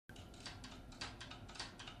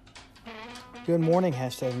Good morning,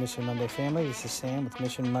 hashtag Mission Monday family. This is Sam with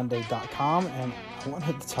MissionMonday.com, and I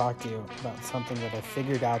wanted to talk to you about something that I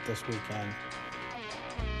figured out this weekend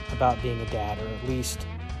about being a dad, or at least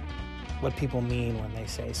what people mean when they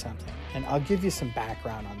say something. And I'll give you some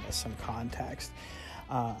background on this, some context.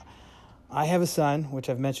 I have a son, which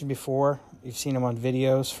I've mentioned before. You've seen him on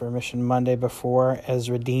videos for Mission Monday before,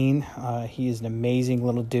 Ezra Dean. He is an amazing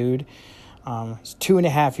little dude. He's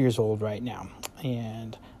 2.5 years old right now,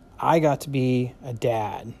 and I got to be a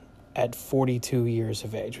dad at 42 years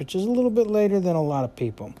of age, which is a little bit later than a lot of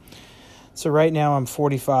people. So right now I'm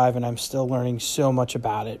 45 and I'm still learning so much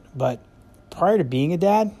about it. But prior to being a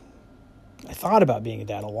dad, I thought about being a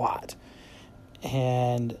dad a lot.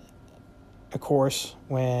 And of course,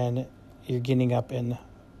 when you're getting up in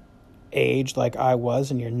age like I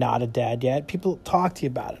was and you're not a dad yet, people talk to you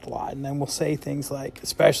about it a lot. And then we'll say things like,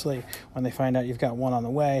 especially when they find out you've got one on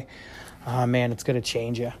the way, oh man, it's going to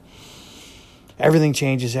change you. Everything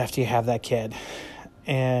changes after you have that kid.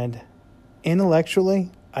 And intellectually,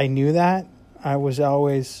 I knew that. I was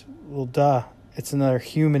always, well, duh, it's another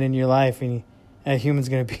human in your life, and a human's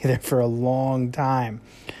going to be there for a long time.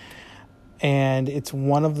 And it's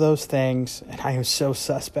one of those things, and I am so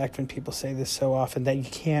suspect when people say this so often, that you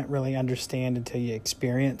can't really understand until you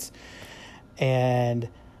experience. And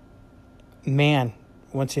man,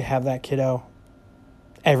 once you have that kiddo,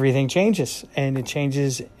 everything changes, and it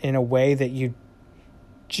changes in a way that you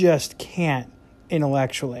just can't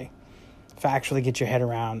intellectually, factually get your head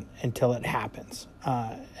around until it happens.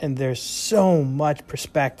 And there's so much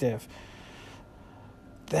perspective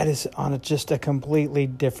that is on just a completely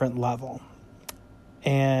different level.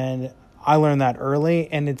 And I learned that early,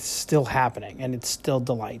 and it's still happening, and it still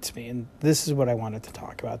delights me. And this is what I wanted to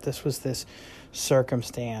talk about. This was this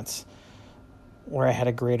circumstance where I had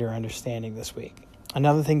a greater understanding this week.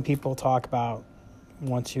 Another thing people talk about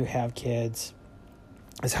once you have kids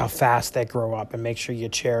is how fast they grow up, and make sure you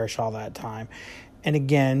cherish all that time. And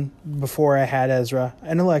again, before I had Ezra,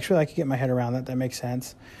 intellectually I could get my head around that. That makes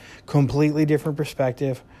sense. Completely different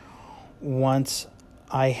perspective once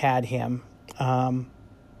I had him,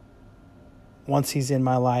 once he's in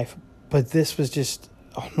my life. But this was just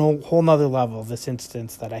a whole nother level, this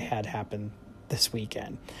instance that I had happen this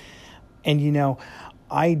weekend. And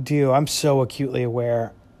I'm so acutely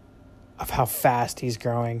aware of how fast he's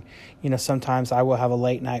growing. Sometimes I will have a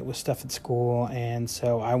late night with stuff at school, and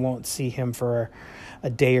so I won't see him for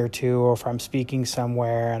a day or two, or if I'm speaking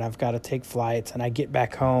somewhere and I've got to take flights, and I get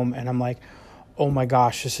back home and I'm like, oh my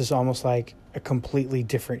gosh, this is almost like a completely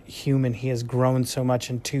different human. He has grown so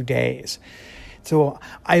much in 2 days. So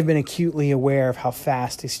I've been acutely aware of how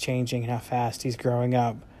fast he's changing and how fast he's growing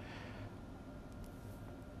up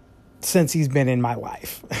since he's been in my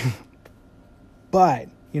life. But,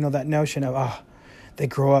 that notion of, they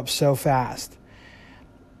grow up so fast.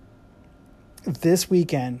 This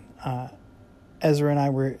weekend, Ezra and I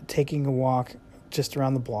were taking a walk just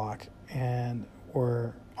around the block, and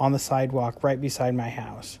we're on the sidewalk right beside my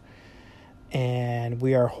house. And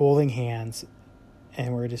we are holding hands,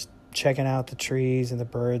 and we're just checking out the trees and the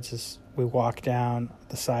birds as we walk down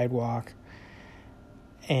the sidewalk.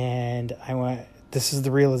 And this is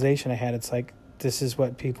the realization I had. It's like, this is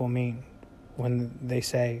what people mean when they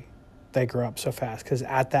say they grow up so fast. Because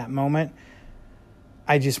at that moment,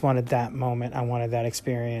 I just wanted that moment. I wanted that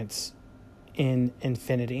experience in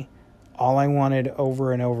infinity. All I wanted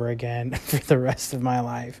over and over again for the rest of my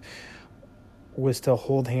life was to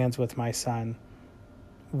hold hands with my son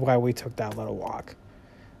while we took that little walk.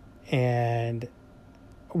 And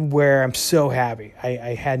where I'm so happy.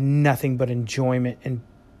 I had nothing but enjoyment and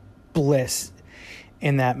bliss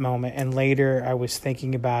in that moment. And later I was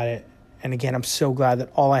thinking about it. And again, I'm so glad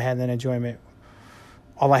that all I had in that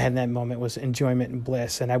moment was enjoyment and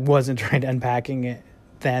bliss. And I wasn't trying to unpacking it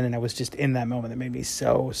then. And I was just in that moment that made me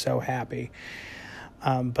so, so happy.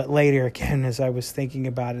 But later, again, as I was thinking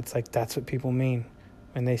about it, it's like, that's what people mean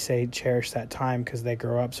when they say cherish that time because they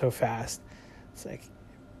grow up so fast. It's like,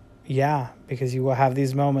 yeah, because you will have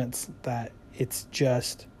these moments that it's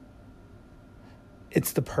the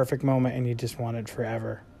perfect moment, and you just want it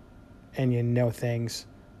forever. And things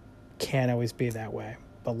can't always be that way,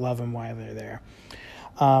 but love them while they're there.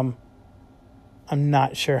 I'm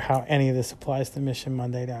not sure how any of this applies to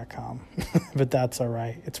MissionMonday.com, but that's all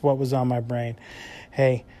right. It's what was on my brain.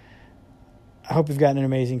 Hey, I hope you've got an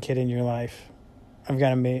amazing kid in your life. I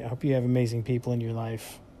hope you have amazing people in your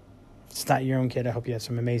life. If it's not your own kid, I hope you have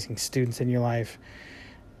some amazing students in your life.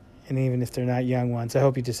 And even if they're not young ones, I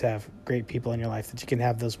hope you just have great people in your life that you can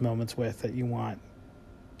have those moments with that you want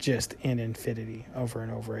just in infinity over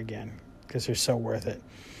and over again, because they're so worth it.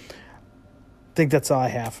 I think that's all I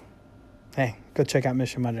have. hey, go check out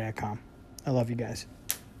MissionMonday.com. I love you guys.